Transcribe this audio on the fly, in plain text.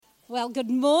Well, good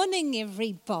morning,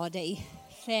 everybody,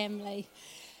 family.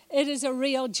 It is a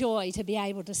real joy to be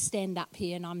able to stand up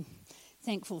here, and I'm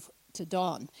thankful to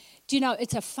Don. Do you know,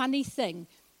 it's a funny thing.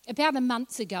 About a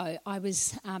month ago, I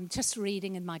was just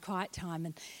reading in my quiet time,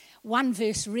 and one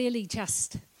verse really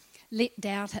just leapt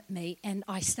out at me, and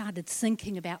I started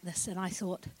thinking about this, and I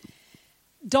thought,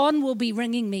 Don will be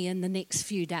ringing me in the next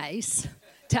few days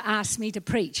to ask me to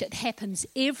preach. It happens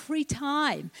every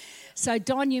time. So,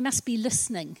 Don, you must be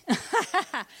listening.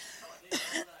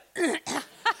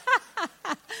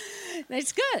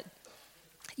 That's good.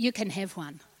 You can have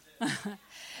one.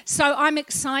 So I'm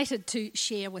excited to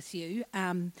share with you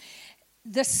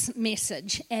this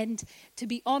message. And to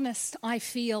be honest, I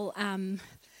feel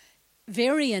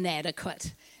very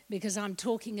inadequate because I'm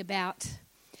talking about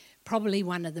probably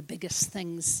one of the biggest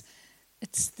things.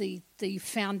 It's the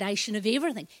foundation of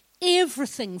everything.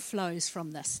 Everything flows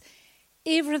from this.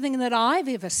 Everything that I've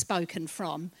ever spoken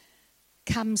from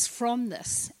comes from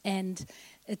this. And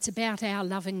it's about our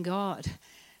loving God.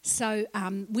 So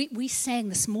we sang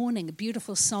this morning a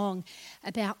beautiful song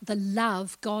about the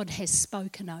love God has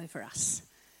spoken over us.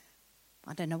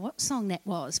 I don't know what song that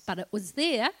was, but it was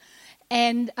there.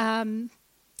 And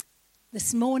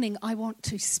this morning I want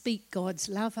to speak God's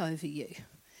love over you,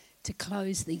 to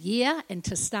close the year and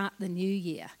to start the new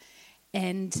year.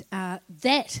 And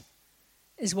that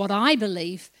is what I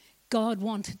believe God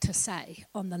wanted to say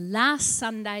on the last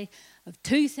Sunday of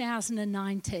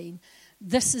 2019.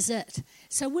 This is it.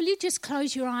 So will you just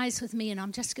close your eyes with me, and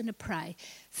I'm just going to pray.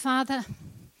 Father,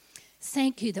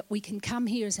 thank you that we can come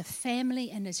here as a family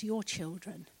and as your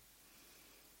children.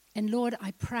 And Lord,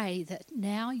 I pray that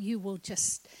now you will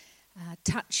just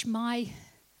touch my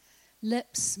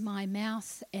lips, my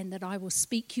mouth, and that I will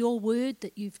speak your word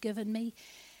that you've given me,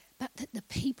 but that the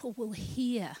people will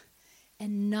hear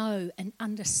and know and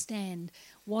understand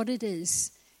what it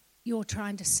is you're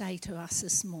trying to say to us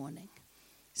this morning.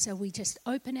 So we just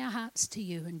open our hearts to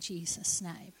you in Jesus'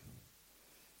 name.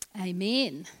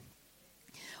 Amen.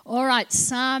 All right,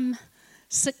 Psalm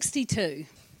 62,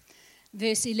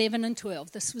 verse 11 and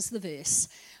 12. This was the verse.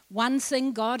 One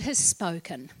thing God has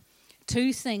spoken,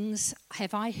 two things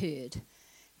have I heard,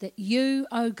 that you,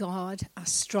 O God, are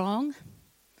strong,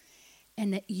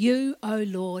 and that you, O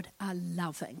Lord, are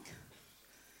loving.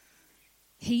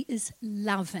 He is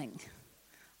loving.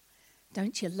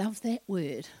 Don't you love that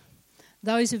word?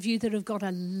 Those of you that have got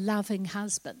a loving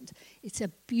husband, it's a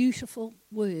beautiful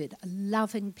word, a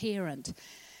loving parent,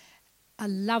 a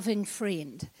loving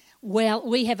friend. Well,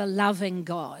 we have a loving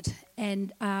God.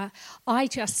 And I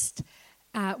just,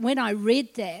 when I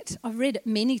read that, I've read it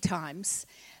many times,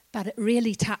 but it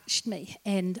really touched me.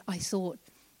 And I thought,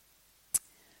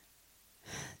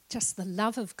 just the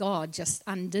love of God just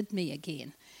undid me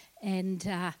again. And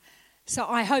so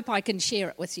I hope I can share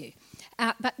it with you.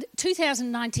 But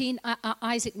 2019,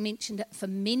 Isaac mentioned it, for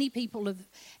many people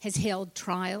has held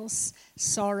trials,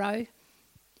 sorrow,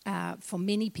 for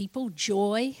many people,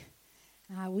 joy.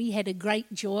 We had a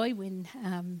great joy when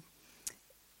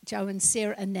Joe and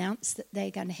Sarah announced that they're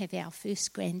going to have our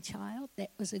first grandchild. That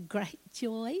was a great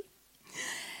joy.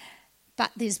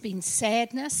 But there's been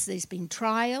sadness, there's been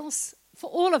trials for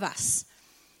all of us.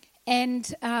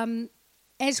 And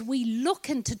as we look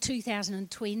into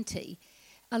 2020,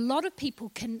 a lot of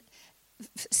people can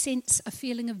sense a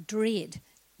feeling of dread.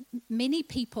 Many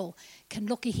people can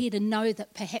look ahead and know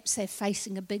that perhaps they're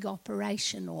facing a big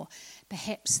operation, or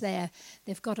perhaps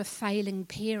they've got a failing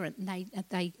parent and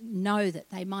they know that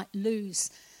they might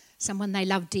lose someone they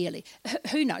love dearly.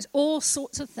 Who knows? All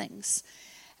sorts of things.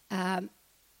 Do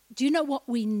you know what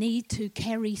we need to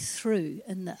carry through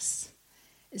in this?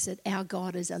 Is that our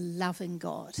God is a loving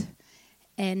God.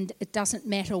 And it doesn't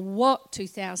matter what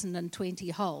 2020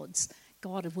 holds,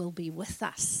 God will be with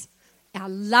us. Our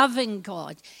loving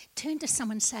God. Turn to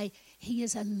someone and say, He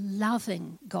is a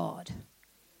loving God.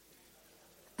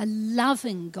 A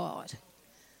loving God.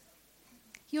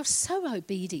 You're so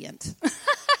obedient.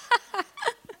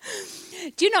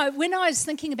 Do you know, when I was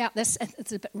thinking about this,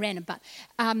 it's a bit random, but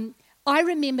I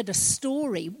remembered a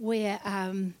story where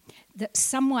that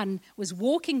someone was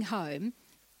walking home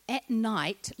at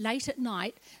night, late at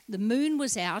night. The moon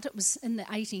was out. It was in the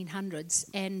 1800s,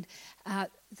 and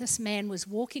this man was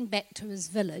walking back to his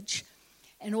village,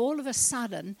 and all of a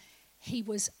sudden he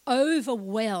was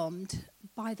overwhelmed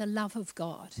by the love of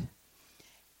God.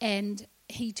 And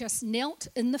he just knelt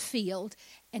in the field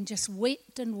and just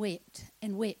wept and wept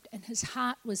and wept, and his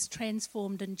heart was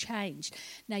transformed and changed.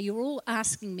 Now, you're all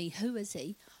asking me, who is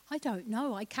he? I don't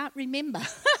know. I can't remember.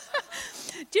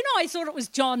 Do you know, I thought it was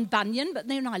John Bunyan, but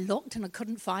then I looked and I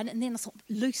couldn't find it, and then I thought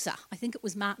Luther. I think it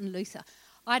was Martin Luther.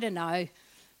 I don't know.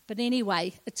 But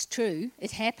anyway, it's true.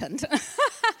 It happened.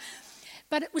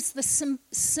 But it was the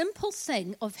simple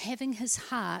thing of having his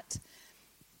heart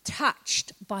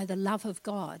touched by the love of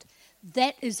God.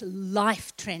 That is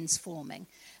life transforming.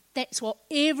 That's what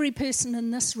every person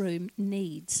in this room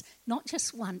needs, not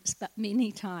just once, but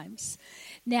many times.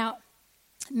 Now,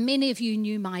 many of you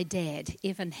knew my dad,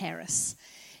 Evan Harris.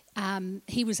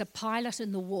 He was a pilot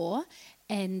in the war,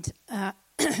 and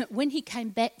when he came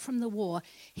back from the war,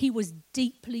 he was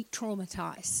deeply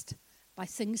traumatized by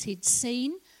things he'd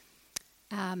seen,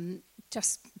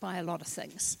 just by a lot of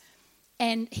things.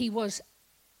 And he was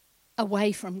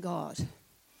away from God.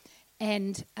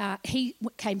 And he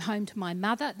came home to my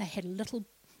mother. They had a little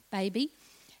baby.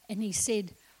 And he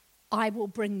said, I will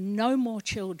bring no more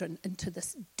children into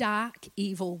this dark,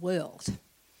 evil world.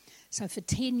 So for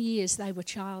 10 years, they were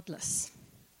childless.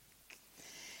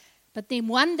 But then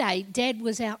one day, Dad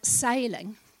was out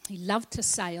sailing. He loved to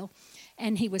sail.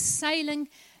 And he was sailing,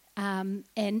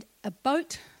 and a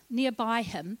boat nearby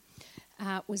him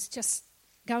was just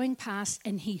going past,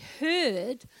 and he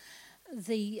heard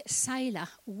the sailor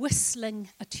whistling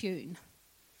a tune.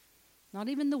 Not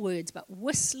even the words, but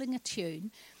whistling a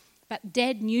tune. But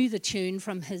Dad knew the tune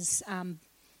from his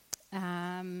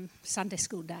Sunday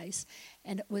school days.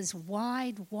 And it was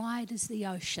wide, wide as the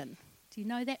ocean. Do you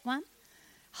know that one?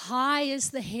 High as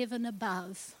the heaven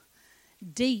above.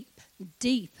 Deep,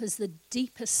 deep as the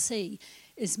deepest sea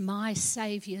is my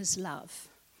Saviour's love.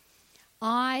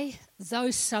 I, though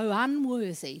so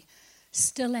unworthy,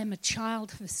 still am a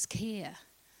child of his care,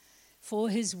 for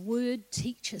his word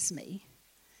teaches me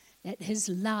that his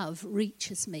love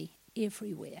reaches me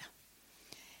everywhere.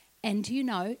 And you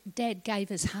know, Dad gave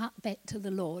his heart back to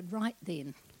the Lord right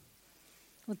then,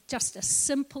 with just a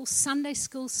simple Sunday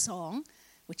school song,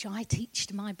 which I teach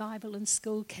to my Bible and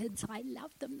school kids. I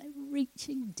love them, they're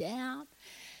reaching down.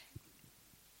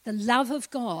 The love of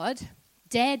God,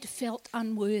 Dad felt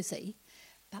unworthy,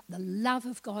 but the love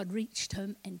of God reached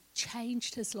him and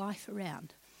changed his life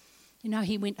around. You know,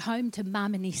 he went home to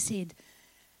Mum and he said,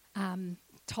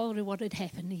 told her what had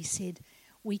happened. He said,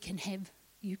 you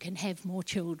can have more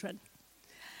children.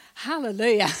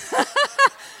 Hallelujah.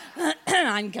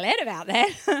 I'm glad about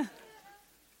that.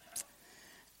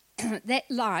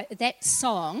 That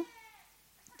song,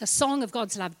 the song of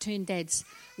God's love, turned Dad's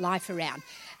life around.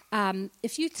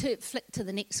 If you flick to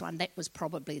the next one, that was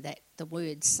probably the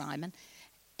words, Simon.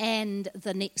 And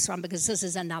the next one, because this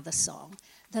is another song.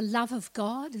 The love of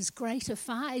God is greater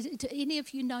far. Do any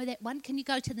of you know that one? Can you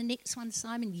go to the next one,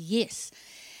 Simon? Yes.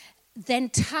 Than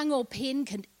tongue or pen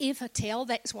can ever tell.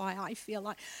 That's why I feel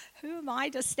like, who am I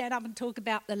to stand up and talk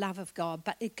about the love of God?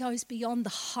 But it goes beyond the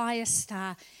highest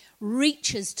star,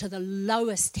 reaches to the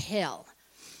lowest hell.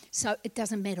 So it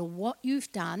doesn't matter what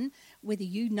you've done, whether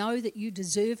you know that you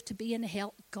deserve to be in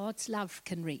hell, God's love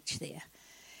can reach there.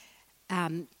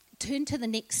 Turn to the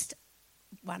next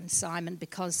one, Simon,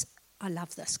 because I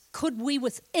love this. Could we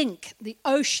with ink the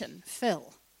ocean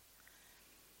fill?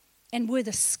 And were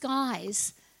the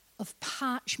skies of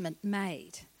parchment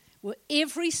made? Were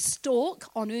every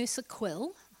stalk on earth a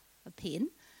quill, a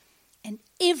pen, and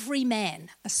every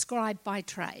man a scribe by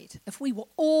trade? If we were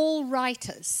all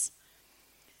writers,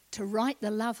 to write the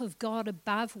love of God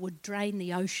above would drain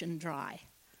the ocean dry.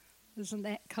 Isn't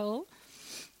that cool?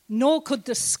 Nor could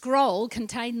the scroll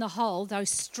contain the whole, though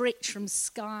stretched from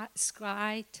sky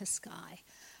to sky.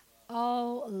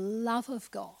 Oh, love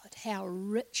of God, how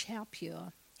rich, how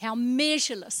pure, how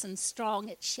measureless and strong,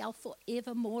 it shall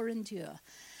forevermore endure.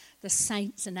 The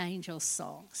saints' and angels'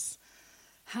 songs.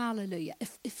 Hallelujah.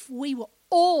 If we were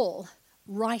all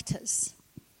writers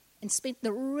and spent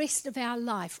the rest of our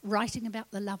life writing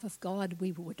about the love of God,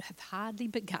 we would have hardly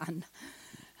begun.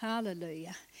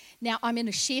 Hallelujah. Now, I'm going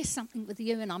to share something with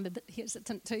you, and I'm a bit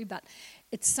hesitant too, but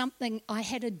it's something, I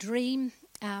had a dream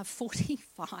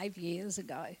 45 years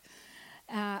ago.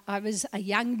 I was a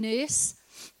young nurse,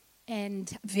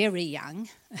 and very young.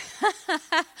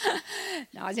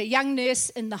 No, I was a young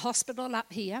nurse in the hospital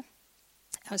up here.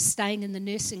 I was staying in the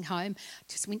nursing home,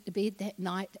 just went to bed that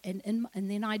night, and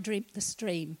then I dreamt this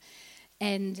dream.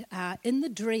 And in the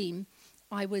dream,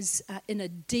 I was in a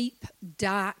deep,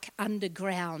 dark,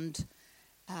 underground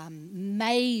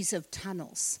maze of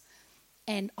tunnels.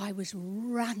 And I was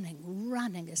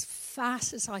running as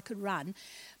fast as I could run.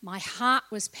 My heart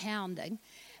was pounding,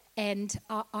 and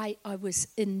I was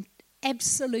in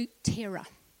absolute terror.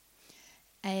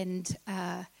 And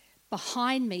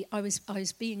behind me, I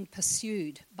was being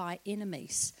pursued by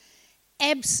enemies.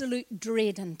 Absolute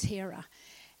dread and terror.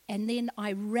 And then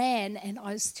I ran, and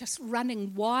I was just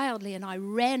running wildly, and I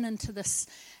ran into this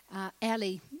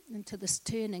alley into this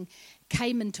turning,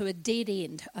 came into a dead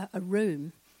end, a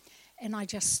room, and I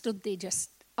just stood there just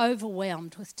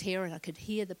overwhelmed with terror. I could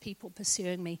hear the people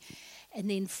pursuing me. And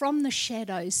then from the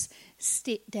shadows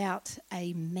stepped out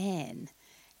a man.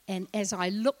 And as I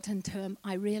looked into him,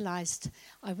 I realized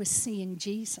I was seeing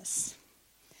Jesus.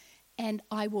 And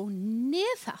I will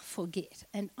never forget,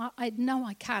 and I know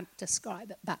I can't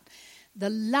describe it, but the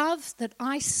love that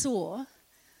I saw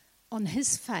on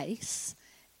his face,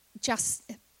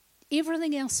 just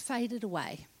everything else faded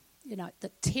away. You know, the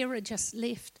terror just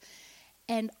left,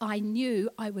 and I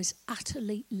knew I was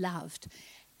utterly loved.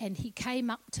 And he came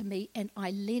up to me, and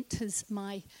I leant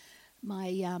my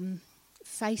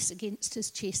face against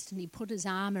his chest, and he put his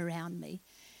arm around me,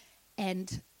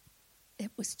 and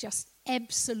it was just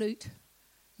absolute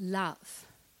love.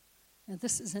 Now,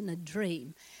 this is in a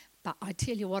dream, but I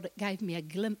tell you what, it gave me a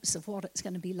glimpse of what it's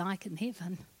going to be like in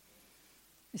heaven.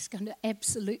 It's going to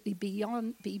absolutely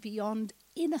be beyond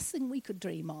anything we could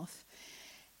dream of.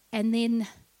 And then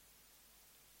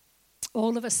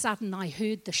all of a sudden I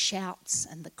heard the shouts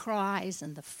and the cries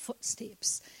and the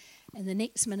footsteps. And the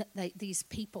next minute these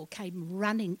people came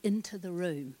running into the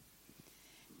room.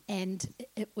 And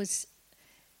it was,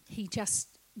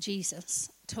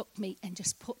 Jesus took me and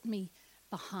just put me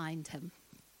behind him.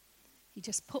 He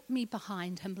just put me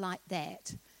behind him like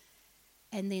that.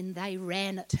 And then they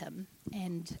ran at him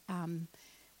and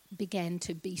began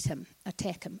to beat him,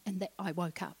 attack him. And I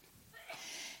woke up.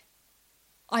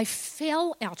 I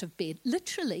fell out of bed.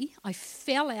 Literally, I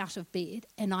fell out of bed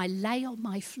and I lay on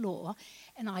my floor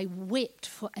and I wept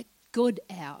for a good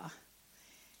hour.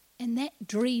 And that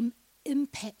dream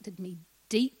impacted me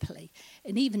deeply.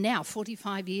 And even now,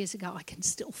 45 years ago, I can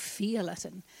still feel it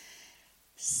and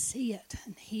see it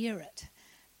and hear it.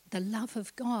 The love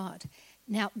of God.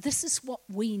 Now, this is what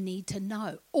we need to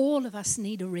know. All of us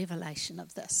need a revelation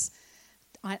of this.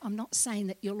 I'm not saying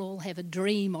that you'll all have a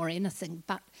dream or anything,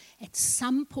 but at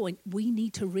some point we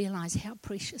need to realize how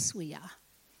precious we are,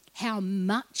 how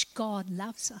much God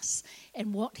loves us,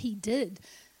 and what he did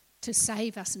to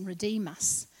save us and redeem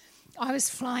us. I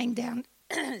was flying down,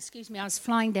 I was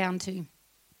flying down to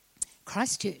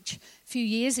Christchurch a few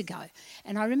years ago,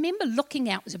 and I remember looking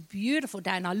out. It was a beautiful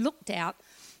day, and I looked out,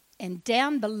 and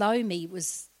down below me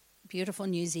was beautiful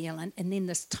New Zealand, and then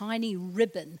this tiny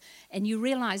ribbon, and you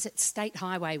realise it's State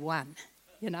Highway 1,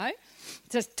 you know,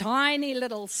 this tiny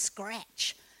little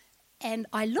scratch. And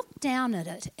I looked down at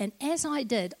it, and as I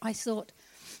did, I thought,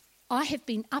 I have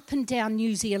been up and down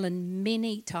New Zealand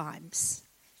many times.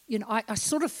 You know, I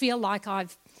sort of feel like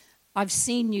I've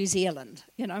seen New Zealand,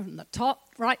 you know, from the top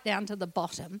right down to the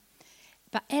bottom.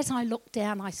 But as I looked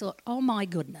down, I thought, oh my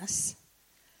goodness,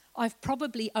 I've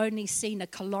probably only seen 1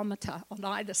 kilometre on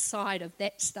either side of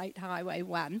that State Highway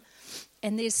 1,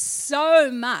 and there's so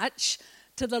much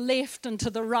to the left and to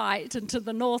the right and to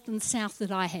the north and south that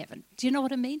I haven't. Do you know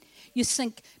what I mean? You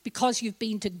think because you've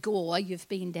been to Gore, you've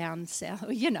been down south,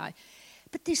 you know.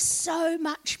 But there's so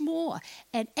much more.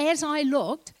 And as I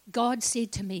looked, God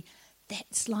said to me,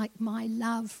 that's like my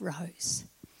love, Rose.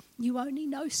 You only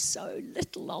know so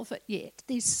little of it yet.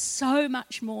 There's so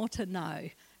much more to know.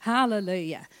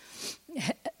 Hallelujah.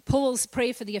 Paul's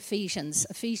prayer for the Ephesians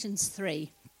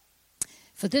 3.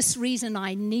 For this reason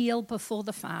I kneel before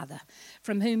the Father,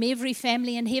 from whom every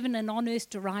family in heaven and on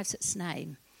earth derives its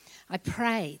name. I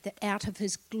pray that out of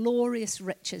his glorious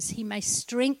riches he may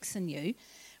strengthen you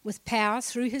with power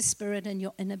through his Spirit in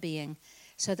your inner being,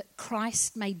 so that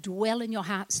Christ may dwell in your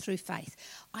hearts through faith.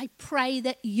 I pray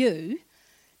that you,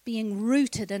 being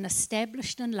rooted and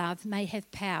established in love, may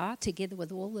have power, together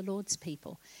with all the Lord's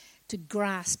people, to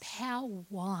grasp how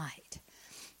wide,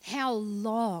 how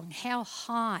long, how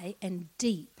high and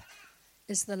deep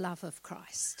is the love of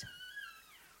Christ.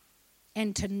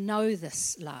 And to know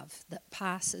this love that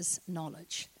passes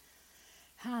knowledge.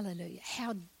 Hallelujah.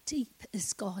 How deep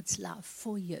is God's love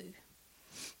for you?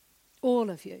 All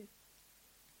of you.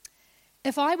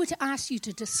 If I were to ask you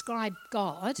to describe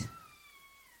God,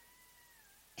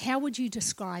 how would you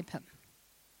describe him?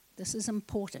 This is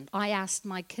important. I asked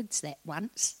my kids that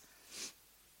once,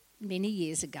 many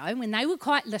years ago, when they were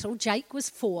quite little. Jake was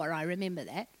 4, I remember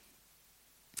that.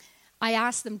 I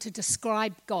asked them to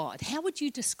describe God. How would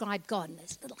you describe God? And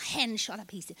his little hand shot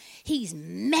up. He said, he's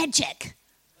magic.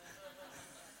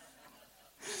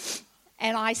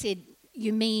 And I said,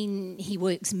 you mean he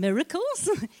works miracles?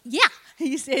 Yeah,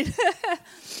 he said.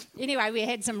 Anyway, we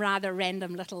had some rather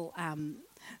random little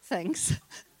things.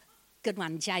 Good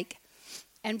one, Jake.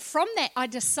 And from that, I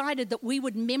decided that we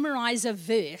would memorize a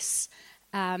verse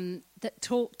that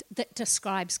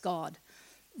describes God.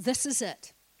 This is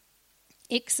it.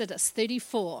 Exodus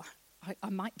 34, I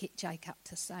might get Jacob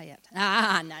to say it.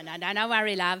 No, don't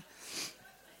worry, love.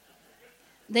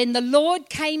 Then the Lord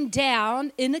came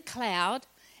down in a cloud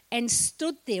and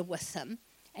stood there with him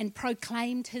and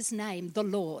proclaimed his name, the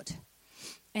Lord.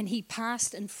 And he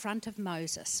passed in front of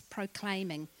Moses,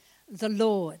 proclaiming, the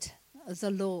Lord,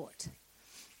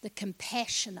 the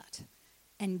compassionate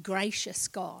and gracious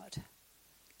God,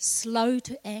 slow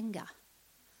to anger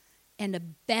and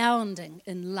abounding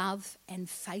in love and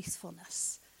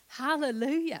faithfulness.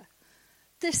 Hallelujah.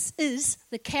 This is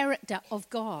the character of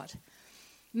God,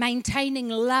 maintaining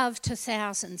love to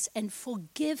thousands and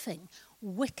forgiving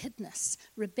wickedness,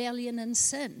 rebellion and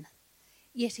sin.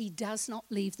 Yet he does not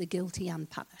leave the guilty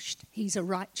unpunished. He's a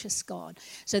righteous God.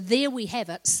 So there we have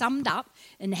it, summed up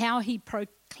in how he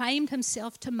proclaimed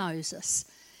himself to Moses.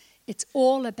 It's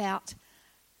all about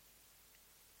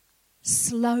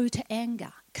slow to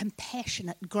anger,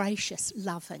 compassionate, gracious,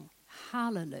 loving.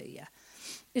 Hallelujah.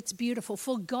 It's beautiful.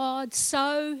 For God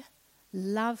so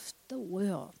loved the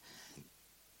world.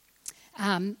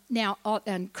 Now,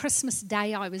 on Christmas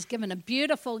Day, I was given a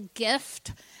beautiful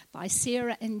gift by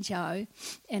Sarah and Joe,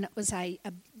 and it was a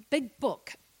big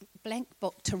book, blank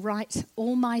book, to write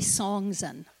all my songs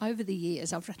in. Over the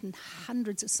years, I've written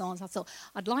hundreds of songs. I thought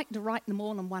I'd like to write them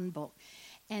all in one book.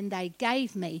 And they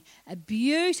gave me a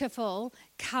beautiful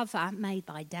cover made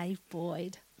by Dave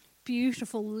Boyd,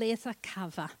 beautiful leather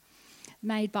cover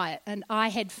made by it. And I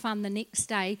had fun the next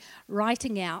day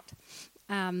writing out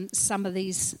some of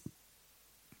these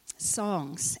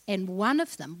songs, and one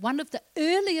of the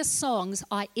earliest songs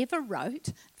I ever wrote,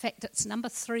 in fact it's number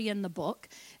 3 in the book,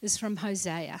 is from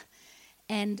Hosea,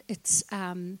 and it's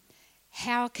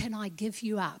how can I give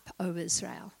you up, O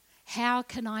Israel? How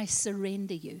can I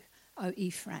surrender you, O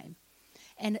Ephraim?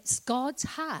 And it's God's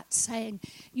heart saying,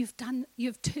 you've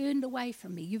turned away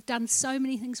from me, you've done so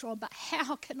many things wrong, but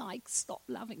how can I stop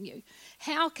loving you?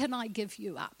 How can I give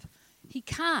you up? He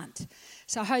can't.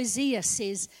 So Hosea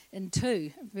says in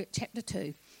chapter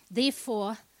 2,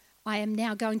 therefore I am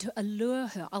now going to allure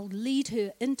her. I'll lead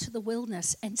her into the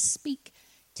wilderness and speak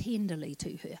tenderly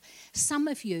to her. Some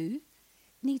of you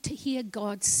need to hear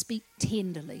God speak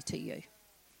tenderly to you.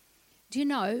 Do you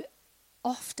know,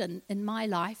 often in my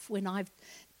life when I've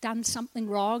done something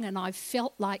wrong and I've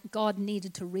felt like God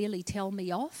needed to really tell me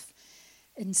off,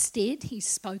 instead he's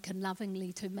spoken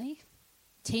lovingly to me,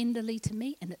 tenderly to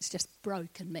me, and it's just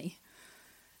broken me.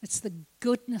 It's the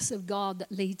goodness of God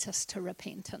that leads us to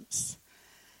repentance.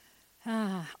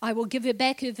 I will give her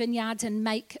back her vineyards and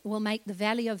will make the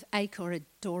valley of Achor a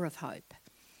door of hope.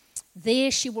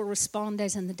 There she will respond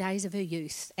as in the days of her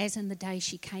youth, as in the day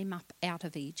she came up out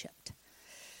of Egypt.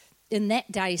 In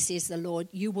that day, says the Lord,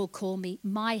 you will call me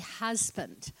my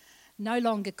husband, no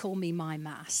longer call me my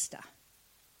master.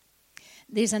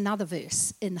 There's another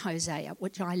verse in Hosea,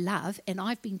 which I love, and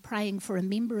I've been praying for a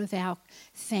member of our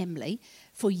family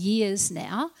for years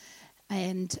now,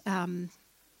 and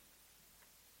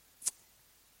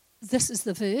this is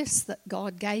the verse that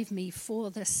God gave me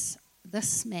for this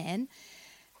man.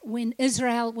 When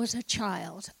Israel was a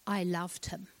child, I loved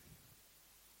him.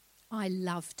 I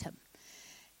loved him.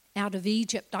 Out of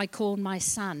Egypt I called my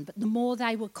son, but the more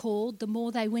they were called, the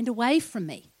more they went away from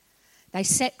me. They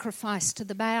sacrificed to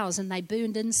the Baals and they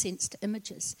burned incense to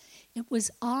images. It was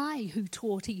I who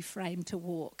taught Ephraim to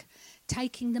walk,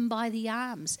 taking them by the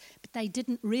arms, but they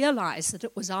didn't realize that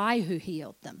it was I who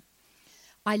healed them.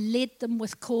 I led them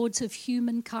with cords of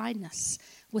human kindness,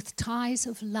 with ties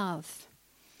of love.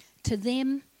 To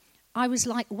them, I was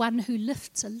like one who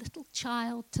lifts a little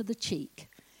child to the cheek,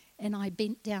 and I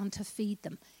bent down to feed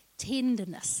them.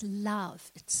 Tenderness,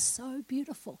 love, it's so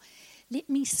beautiful. Let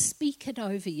me speak it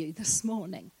over you this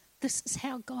morning. This is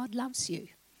how God loves you.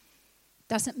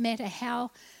 Doesn't matter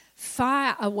how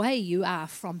far away you are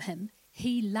from him,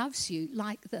 he loves you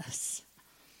like this.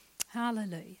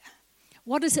 Hallelujah.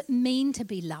 What does it mean to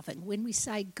be loving? When we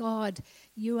say, God,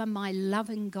 you are my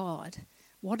loving God,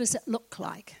 what does it look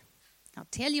like? I'll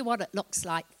tell you what it looks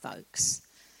like, folks.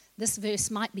 This verse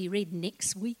might be read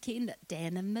next weekend at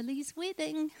Dan and Millie's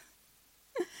wedding.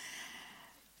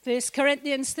 1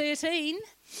 Corinthians 13,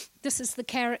 this is the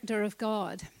character of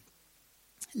God.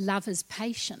 Love is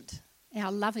patient.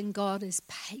 Our loving God is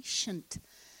patient.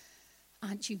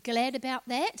 Aren't you glad about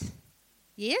that?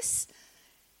 Yes?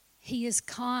 He is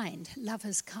kind. Love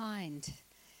is kind.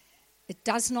 It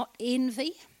does not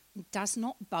envy. It does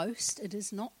not boast. It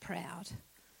is not proud.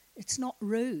 It's not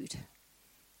rude.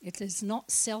 It is not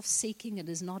self-seeking. It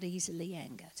is not easily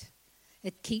angered.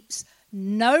 It keeps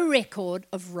no record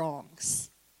of wrongs.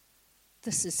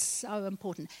 This is so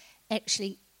important.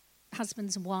 Actually,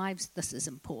 husbands and wives, this is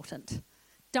important.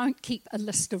 Don't keep a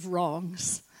list of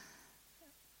wrongs.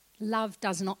 Love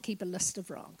does not keep a list of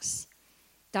wrongs,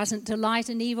 doesn't delight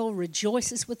in evil,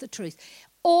 rejoices with the truth,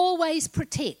 always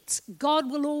protects.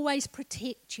 God will always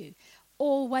protect you,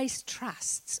 always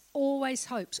trusts, always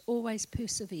hopes, always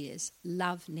perseveres.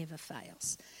 Love never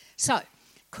fails. So,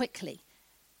 quickly,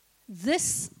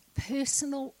 this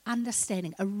personal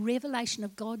understanding, a revelation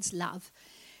of God's love,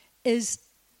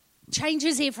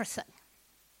 changes everything.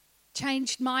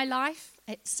 Changed my life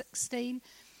at 16,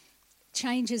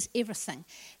 changes everything.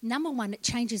 Number one, it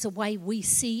changes the way we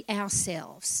see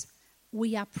ourselves.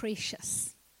 We are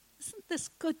precious. Isn't this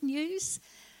good news?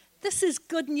 This is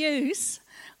good news.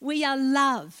 We are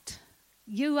loved.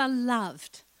 You are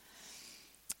loved.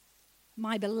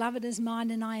 My beloved is mine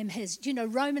and I am his. Do you know,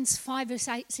 Romans 5 verse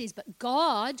 8 says, but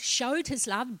God showed his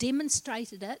love,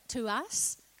 demonstrated it to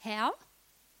us. How?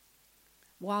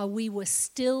 While we were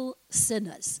still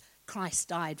sinners, Christ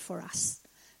died for us.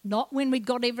 Not when we'd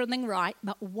got everything right,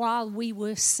 but while we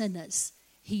were sinners,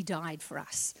 he died for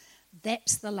us.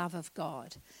 That's the love of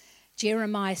God.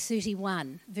 Jeremiah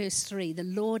 31 verse 3, the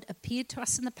Lord appeared to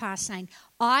us in the past saying,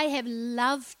 I have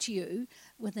loved you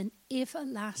with an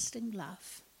everlasting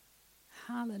love.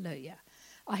 Hallelujah.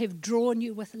 I have drawn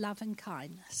you with loving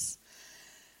kindness.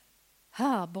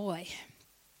 Oh boy.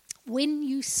 When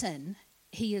you sin,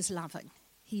 he is loving.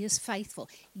 He is faithful.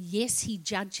 Yes, he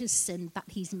judges sin, but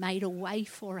he's made a way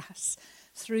for us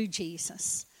through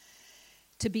Jesus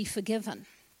to be forgiven.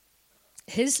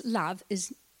 His love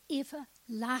is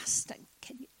everlasting.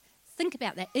 Can you think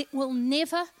about that? It will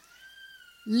never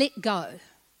let go.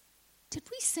 Did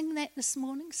we sing that this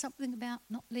morning? Something about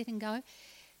not letting go?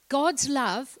 God's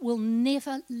love will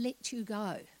never let you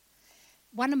go.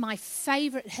 One of my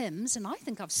favourite hymns, and I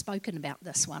think I've spoken about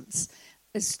this once,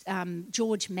 is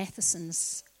George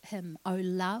Matheson's hymn, O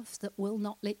Love That Will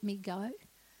Not Let Me Go.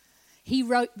 He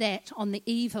wrote that on the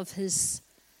eve of his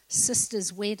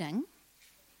sister's wedding.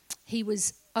 He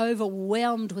was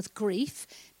overwhelmed with grief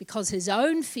because his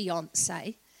own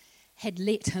fiancée had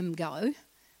let him go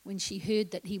when she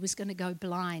heard that he was going to go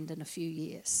blind in a few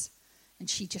years. And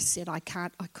she just said, I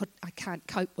can't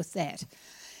cope with that.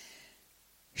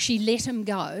 She let him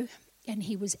go, and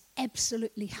he was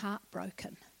absolutely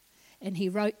heartbroken. And he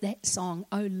wrote that song,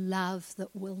 Oh Love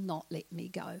That Will Not Let Me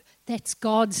Go. That's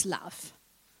God's love.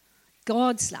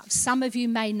 God's love. Some of you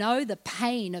may know the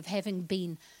pain of having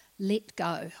been let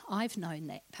go. I've known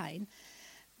that pain.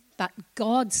 But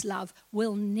God's love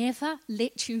will never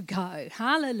let you go.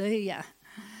 Hallelujah.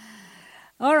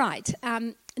 All right.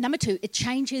 Number 2, it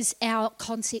changes our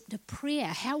concept of prayer,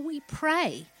 how we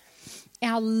pray.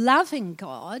 Our loving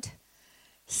God,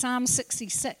 Psalm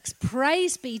 66,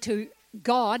 praise be to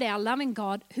God, our loving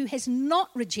God, who has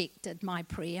not rejected my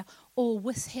prayer or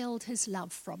withheld his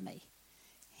love from me.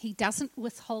 He doesn't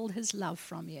withhold his love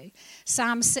from you.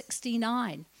 Psalm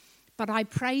 69, but I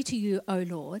pray to you, O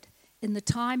Lord, in the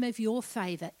time of your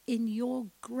favour, in your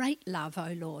great love,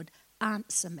 O Lord,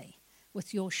 answer me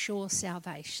with your sure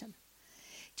salvation.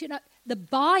 Do you know, the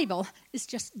Bible is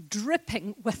just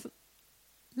dripping with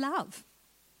love.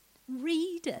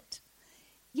 Read it.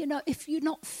 You know, if you're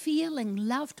not feeling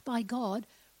loved by God,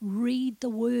 read the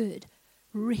Word.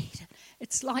 Read it.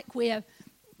 It's like we're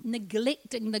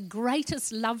neglecting the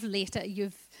greatest love letter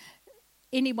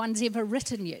anyone's ever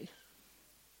written you.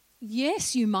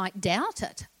 Yes, you might doubt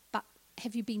it, but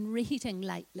have you been reading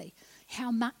lately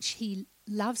how much he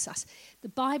loves us? The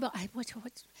Bible,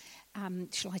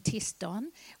 shall I test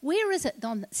Don? Where is it,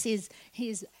 Don, that says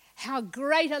how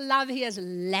great a love he has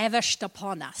lavished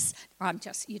upon us?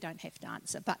 You don't have to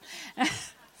answer, but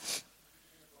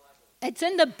it's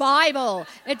in the Bible.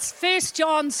 It's 1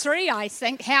 John 3, I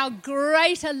think, how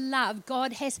great a love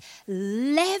God has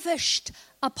lavished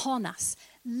upon us.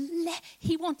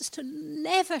 He wants to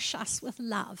lavish us with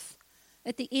love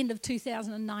at the end of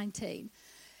 2019.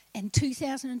 And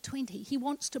 2020, he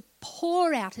wants to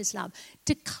pour out his love,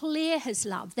 declare his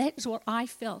love. That's what I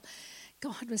felt.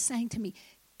 God was saying to me,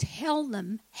 tell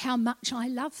them how much I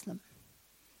love them.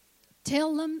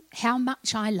 Tell them how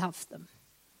much I love them.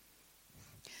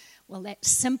 Well, that's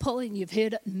simple, and you've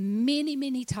heard it many,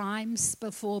 many times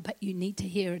before, but you need to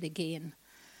hear it again.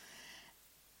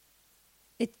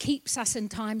 It keeps us in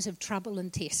times of trouble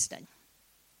and testing.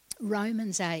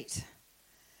 Romans 8.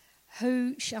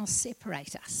 Who shall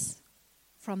separate us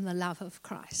from the love of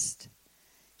Christ?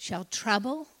 Shall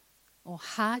trouble or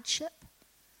hardship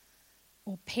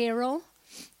or peril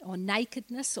or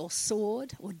nakedness or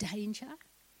sword or danger?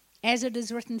 As it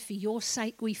is written, for your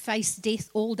sake we face death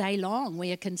all day long.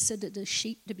 We are considered as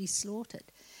sheep to be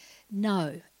slaughtered.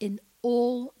 No, in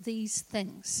all these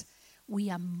things we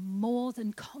are more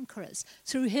than conquerors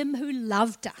through him who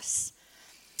loved us.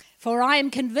 For I am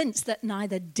convinced that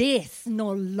neither death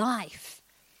nor life,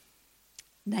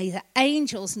 neither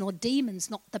angels nor demons,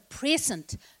 not the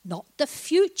present, not the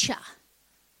future,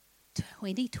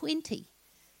 2020,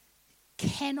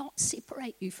 cannot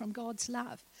separate you from God's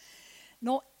love.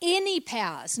 Nor any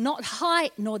powers, not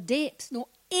height nor depth, nor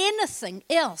anything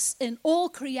else in all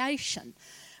creation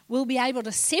will be able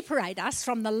to separate us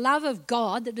from the love of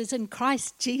God that is in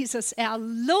Christ Jesus our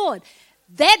Lord.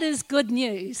 That is good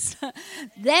news.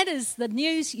 That is the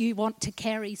news you want to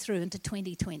carry through into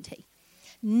 2020.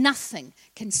 Nothing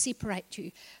can separate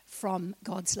you from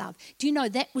God's love. Do you know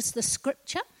that was the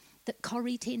scripture that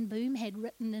Corrie ten Boom had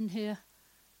written in her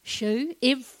shoe?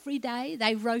 Every day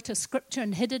they wrote a scripture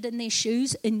and hid it in their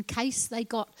shoes in case they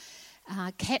got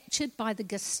captured by the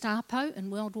Gestapo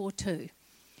in World War II.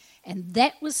 And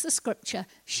that was the scripture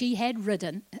she had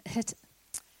written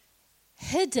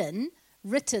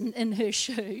in her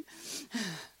shoe.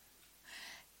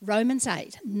 Romans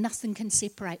 8, nothing can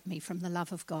separate me from the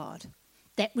love of God.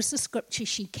 That was the scripture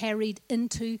she carried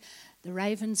into the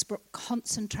Ravensbrück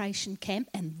concentration camp,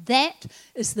 and that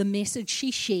is the message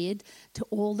she shared to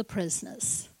all the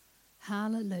prisoners.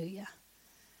 Hallelujah.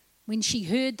 When she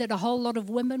heard that a whole lot of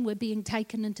women were being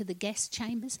taken into the gas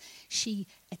chambers, she,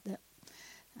 at the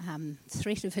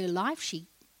threat of her life, she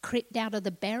crept out of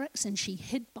the barracks and she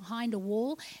hid behind a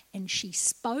wall and she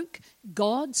spoke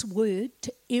God's word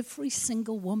to every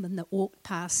single woman that walked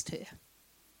past her.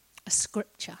 A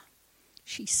scripture.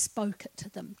 She spoke it to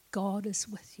them. God is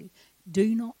with you.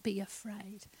 Do not be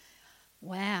afraid.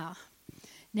 Wow.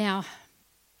 Now,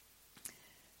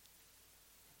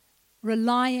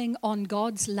 relying on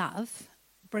God's love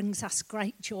brings us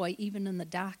great joy even in the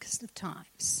darkest of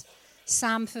times.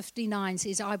 Psalm 59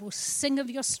 says, I will sing of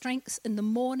your strength in the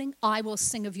morning. I will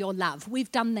sing of your love.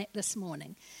 We've done that this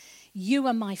morning. You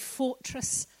are my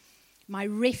fortress, my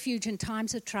refuge in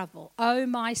times of trouble. Oh,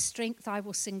 my strength, I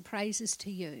will sing praises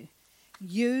to you.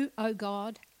 You, O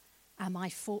God, are my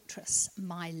fortress,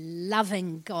 my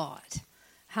loving God.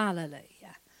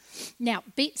 Hallelujah. Now,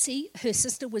 Betsy, her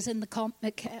sister, was in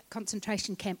the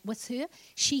concentration camp with her.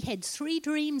 She had 3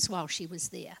 dreams while she was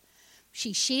there.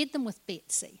 She shared them with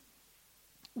Betsy.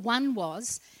 One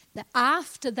was that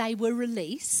after they were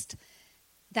released,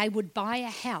 they would buy a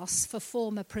house for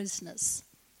former prisoners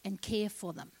and care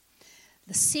for them.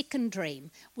 The second dream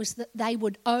was that they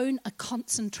would own a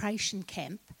concentration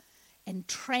camp and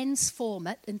transform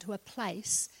it into a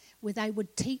place where they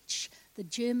would teach the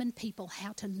German people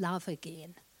how to love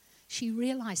again. She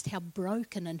realised how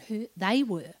broken and hurt they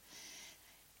were.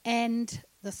 And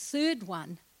the third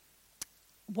one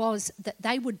was that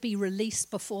they would be released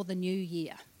before the new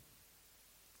year.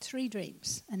 3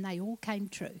 dreams, and they all came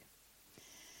true.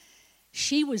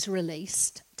 She was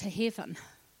released to heaven.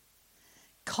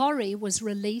 Corrie was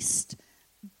released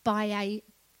by a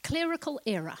clerical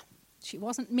error. She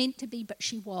wasn't meant to be, but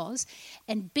she was.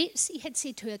 And Betsy had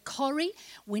said to her, Corrie,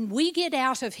 when we get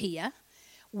out of here,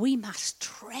 we must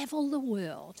travel the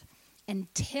world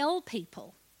and tell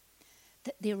people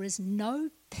that there is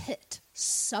no pit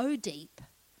so deep,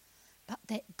 but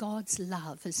that God's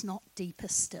love is not deeper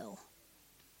still.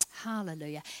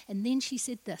 Hallelujah. And then she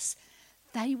said this,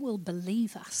 they will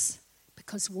believe us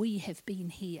because we have been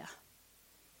here.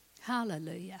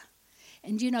 Hallelujah.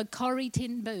 And you know, Corrie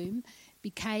ten Boom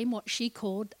became what she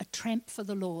called a tramp for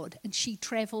the Lord. And she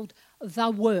travelled the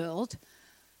world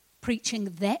preaching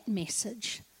that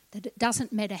message, that it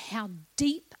doesn't matter how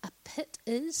deep a pit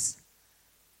is,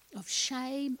 of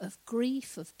shame, of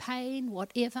grief, of pain,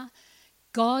 whatever,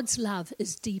 God's love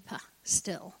is deeper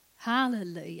still.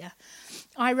 Hallelujah.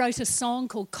 I wrote a song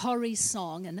called Corrie's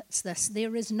Song, and it's this: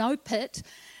 there is no pit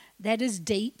that is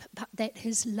deep, but that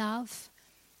his love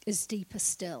is deeper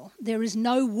still. There is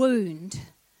no wound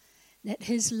that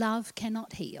his love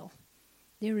cannot heal.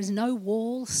 There is no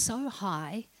wall so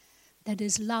high that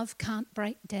his love can't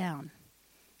break down.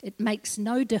 It makes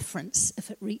no difference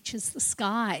if it reaches the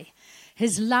sky.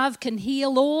 His love can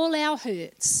heal all our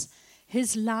hurts.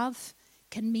 His love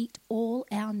can meet all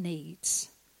our needs.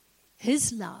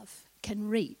 His love can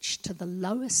reach to the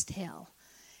lowest hell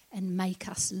and make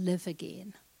us live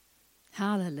again.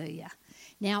 Hallelujah.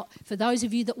 Now, for those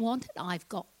of you that want it, I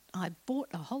bought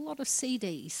a whole lot of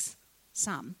CDs,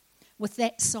 some, with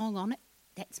that song on it.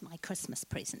 That's my Christmas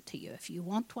present to you. If you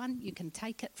want one, you can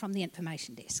take it from the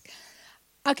information desk.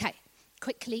 Okay,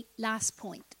 quickly, last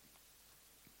point.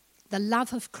 The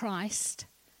love of Christ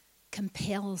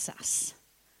compels us.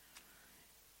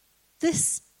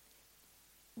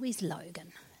 Where's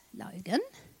Logan? Logan,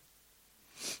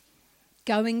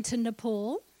 going to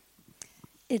Nepal.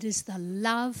 It is the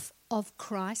love of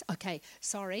Christ. Okay,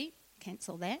 sorry,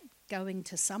 cancel that. going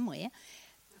to somewhere.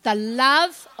 The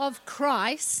love of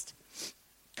Christ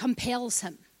compels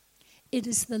him. It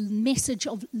is the message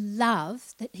of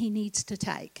love that he needs to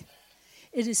take.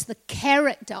 It is the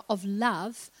character of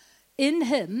love in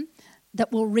him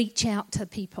that will reach out to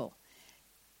people.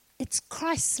 It's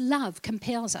Christ's love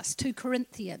compels us. 2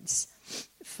 Corinthians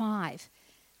 5.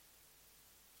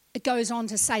 It goes on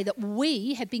to say that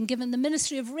we have been given the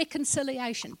ministry of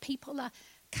reconciliation. People are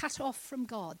cut off from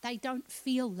God. They don't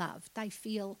feel love. They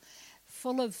feel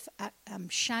full of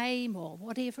shame or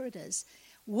whatever it is.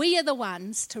 We are the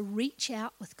ones to reach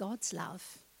out with God's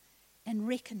love and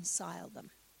reconcile them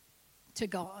to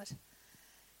God.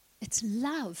 It's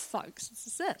love, folks. This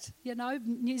is it. You know,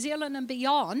 New Zealand and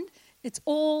beyond, it's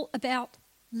all about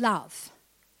love.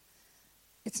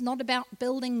 It's not about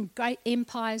building great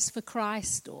empires for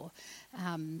Christ or,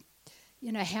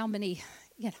 how many,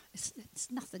 it's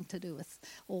nothing to do with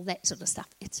all that sort of stuff.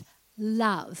 It's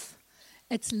love.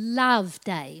 It's love,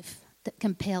 Dave, that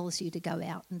compels you to go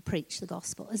out and preach the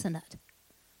gospel, isn't it?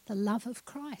 The love of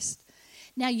Christ.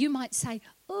 Now, you might say,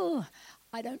 oh,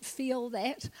 I don't feel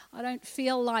that. I don't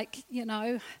feel like,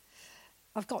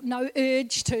 I've got no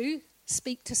urge to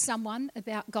speak to someone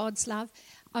about God's love.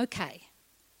 Okay,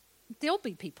 there'll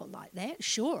be people like that.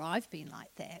 Sure, I've been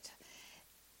like that.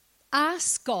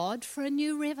 Ask God for a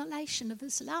new revelation of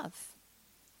his love.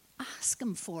 Ask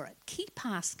him for it. Keep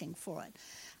asking for it.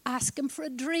 Ask him for a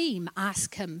dream.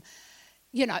 Ask him,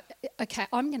 okay,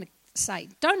 I'm going to say,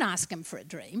 don't ask him for a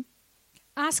dream.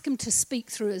 Ask him to speak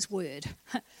through his word.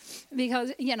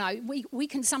 Because, we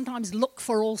can sometimes look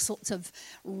for all sorts of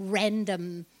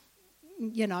random,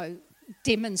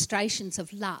 demonstrations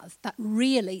of love. But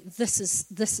really, this is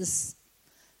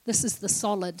the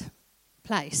solid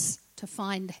place to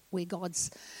find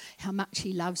how much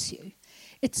he loves you.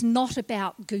 It's not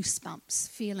about goosebumps,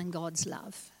 feeling God's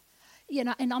love.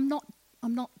 And I'm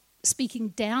not speaking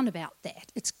down about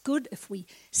that. It's good if we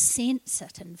sense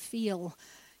it and feel,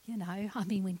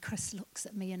 when Chris looks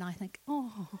at me and I think,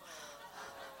 oh,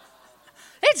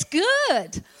 it's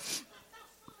good.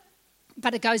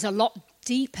 But it goes a lot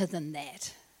deeper than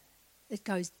that. It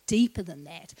goes deeper than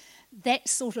that. That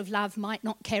sort of love might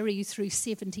not carry you through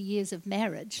 70 years of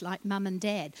marriage like mum and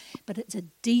dad, but it's a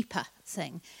deeper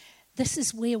thing. This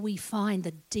is where we find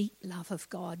the deep love of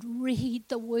God. Read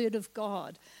the Word of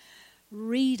God.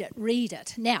 Read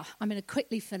it. Now, I'm going to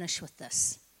quickly finish with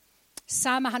this.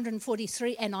 Psalm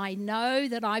 143, and I know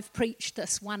that I've preached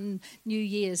this one New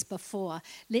Year's before.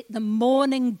 Let the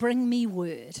morning bring me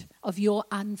word of your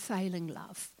unfailing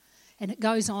love. And it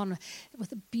goes on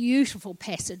with a beautiful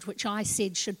passage, which I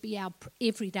said should be our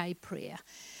everyday prayer.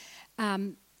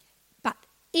 But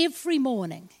every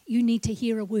morning, you need to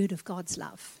hear a word of God's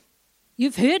love.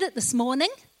 You've heard it this morning.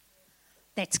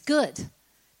 That's good.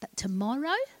 But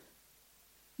tomorrow,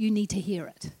 you need to hear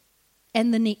it.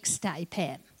 And the next day,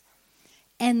 Pam.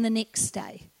 And the next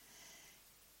day.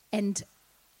 And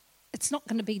it's not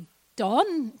going to be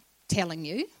Don telling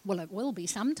you. Well, it will be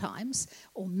sometimes.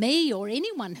 Or me or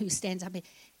anyone who stands up here.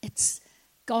 It's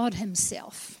God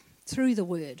himself through the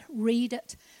word. Read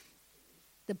it.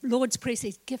 The Lord's Prayer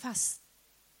says, give us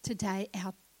today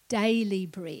our daily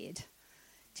bread.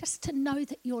 Just to know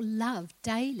that you're loved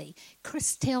daily.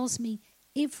 Chris tells me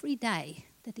every day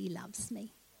that he loves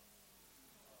me.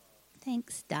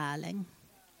 Thanks, darling.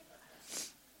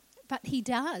 But he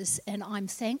does, and I'm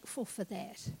thankful for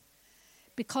that.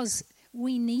 Because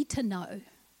we need to know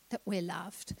that we're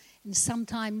loved. And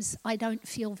sometimes I don't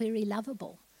feel very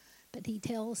lovable, but he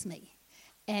tells me.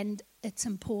 And it's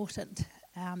important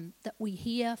that we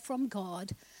hear from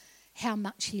God how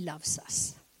much he loves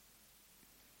us.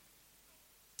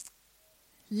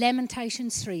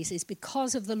 Lamentations 3 says,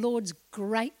 because of the Lord's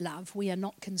great love, we are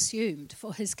not consumed,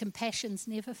 for his compassions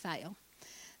never fail.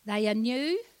 They are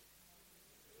new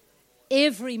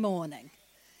every morning.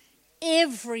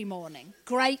 Every morning.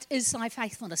 Great is thy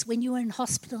faithfulness. When you were in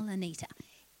hospital, Anita,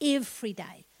 every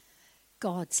day,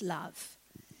 God's love.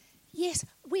 Yes,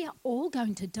 we are all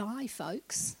going to die,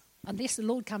 folks. Unless the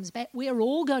Lord comes back, we're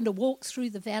all going to walk through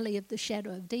the valley of the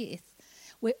shadow of death.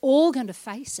 We're all going to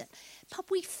face it.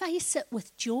 But we face it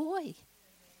with joy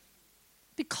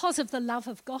because of the love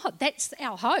of God. That's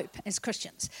our hope as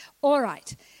Christians. All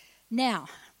right. Now,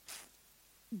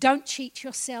 don't cheat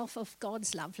yourself of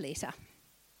God's love letter.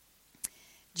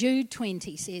 Jude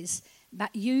 20 says,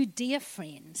 but you, dear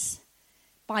friends,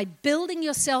 by building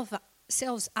yourselves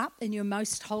up in your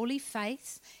most holy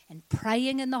faith and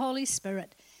praying in the Holy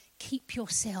Spirit, keep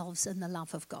yourselves in the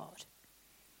love of God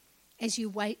as you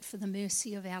wait for the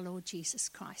mercy of our Lord Jesus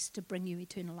Christ to bring you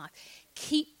eternal life.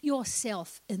 Keep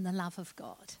yourself in the love of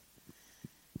God.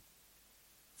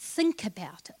 Think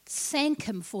about it. Thank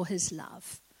him for his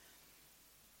love.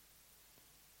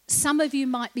 Some of you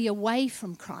might be away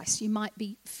from Christ. You might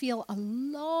feel a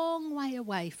long way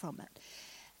away from it.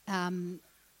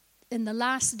 In the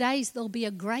last days, there'll be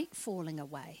a great falling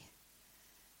away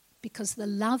because the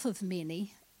love of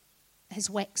many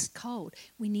has waxed cold.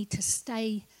 We need to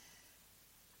stay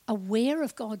aware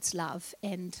of God's love,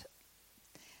 and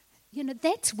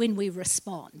that's when we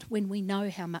respond, when we know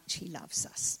how much he loves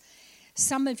us.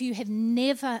 Some of you have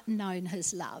never known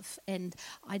his love, and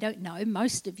I don't know,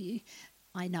 most of you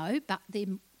I know, but there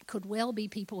could well be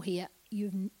people here,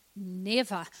 you've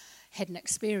never had an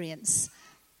experience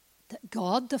that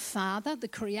God the Father, the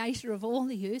creator of all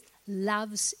the earth,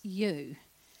 loves you.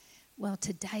 Well,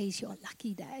 today's your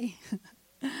lucky day.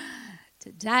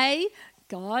 Today,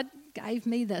 God gave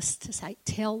me this to say,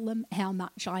 tell them how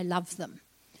much I love them.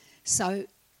 So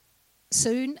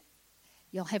soon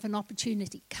you'll have an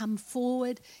opportunity. Come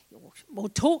forward or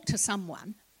talk to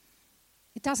someone.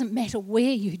 It doesn't matter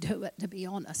where you do it, to be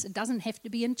honest. It doesn't have to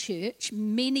be in church.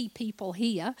 Many people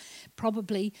here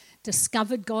probably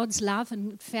discovered God's love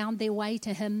and found their way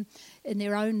to him in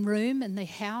their own room, in their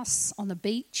house, on the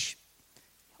beach,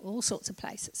 all sorts of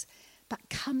places. But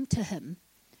come to him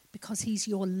because he's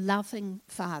your loving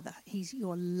Father. He's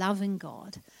your loving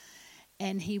God.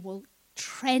 And he will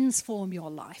transform your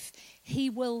life. He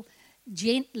will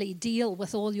gently deal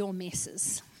with all your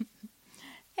messes.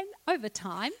 And over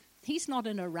time, he's not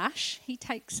in a rush.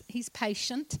 He's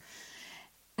patient.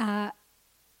 And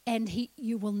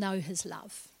you will know his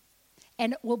love.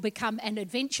 And it will become an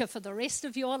adventure for the rest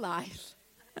of your life.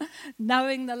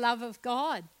 Knowing the love of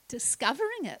God,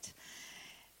 discovering it.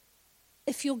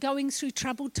 If you're going through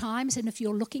troubled times and if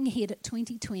you're looking ahead at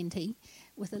 2020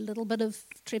 with a little bit of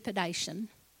trepidation,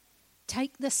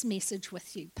 take this message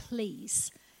with you,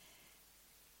 please.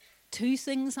 2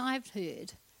 things I've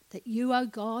heard. That you, O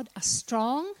God, are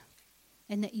strong,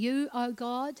 and that you, O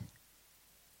God,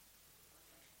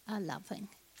 are loving.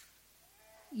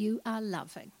 You are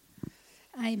loving.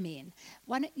 Amen.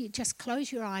 Why don't you just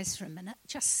close your eyes for a minute,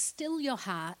 just still your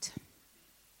heart.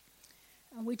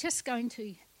 And we're just going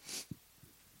to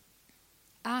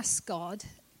ask God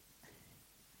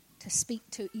to speak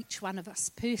to each one of us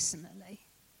personally.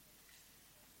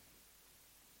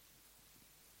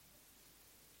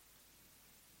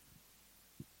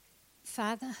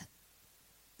 Father,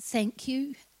 thank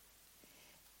you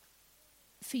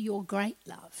for your great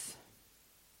love.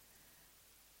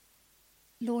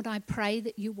 Lord, I pray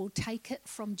that you will take it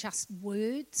from just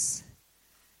words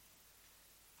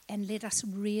and let us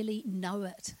really know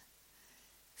it.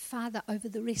 Father, over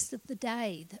the rest of the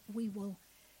day, that we will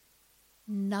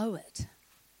know it,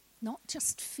 not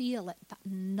just feel it, but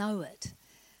know it.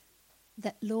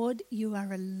 That, Lord, you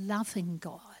are a loving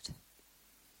God.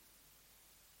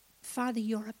 Father,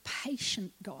 you're a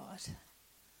patient God,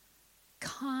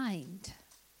 kind,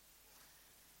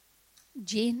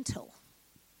 gentle.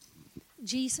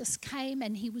 Jesus came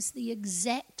and he was the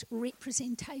exact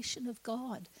representation of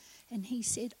God. And he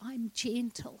said, I'm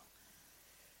gentle.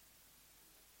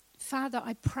 Father,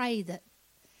 I pray that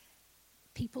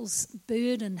people's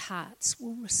burdened hearts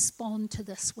will respond to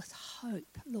this with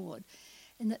hope, Lord,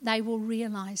 and that they will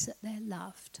realize that they're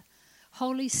loved.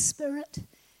 Holy Spirit,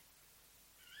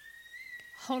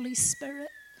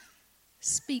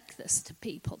 speak this to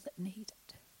people that need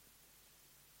it.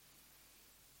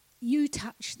 You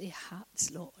touch their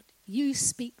hearts, Lord. You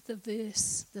speak the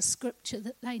verse, the scripture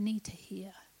that they need to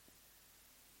hear.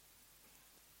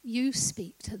 You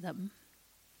speak to them.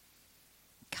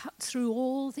 Cut through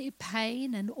all their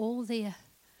pain and all their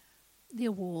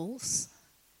walls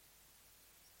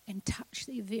and touch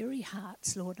their very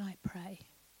hearts, Lord, I pray.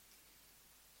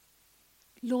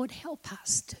 Lord, help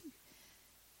us to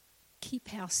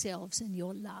keep ourselves in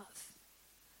your love.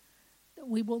 That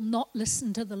we will not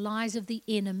listen to the lies of the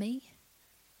enemy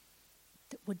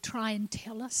that would try and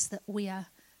tell us that we are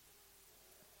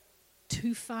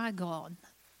too far gone,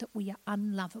 that we are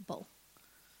unlovable,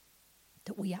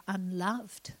 that we are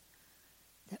unloved,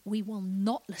 that we will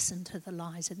not listen to the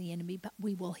lies of the enemy, but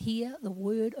we will hear the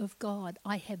word of God.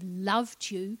 I have loved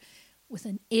you with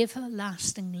an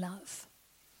everlasting love.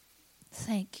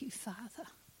 Thank you, Father.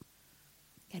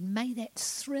 And may that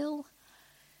thrill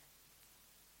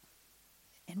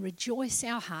and rejoice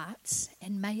our hearts,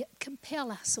 and may it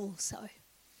compel us also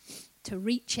to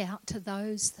reach out to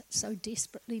those that so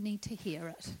desperately need to hear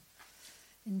it.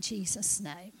 In Jesus'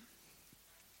 name.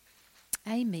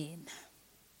 Amen.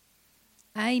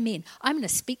 Amen. I'm going to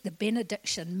speak the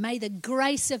benediction. May the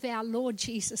grace of our Lord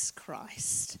Jesus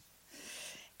Christ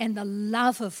and the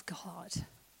love of God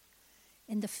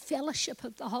and the fellowship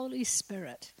of the Holy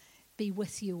Spirit be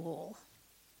with you all.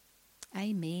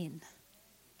 Amen.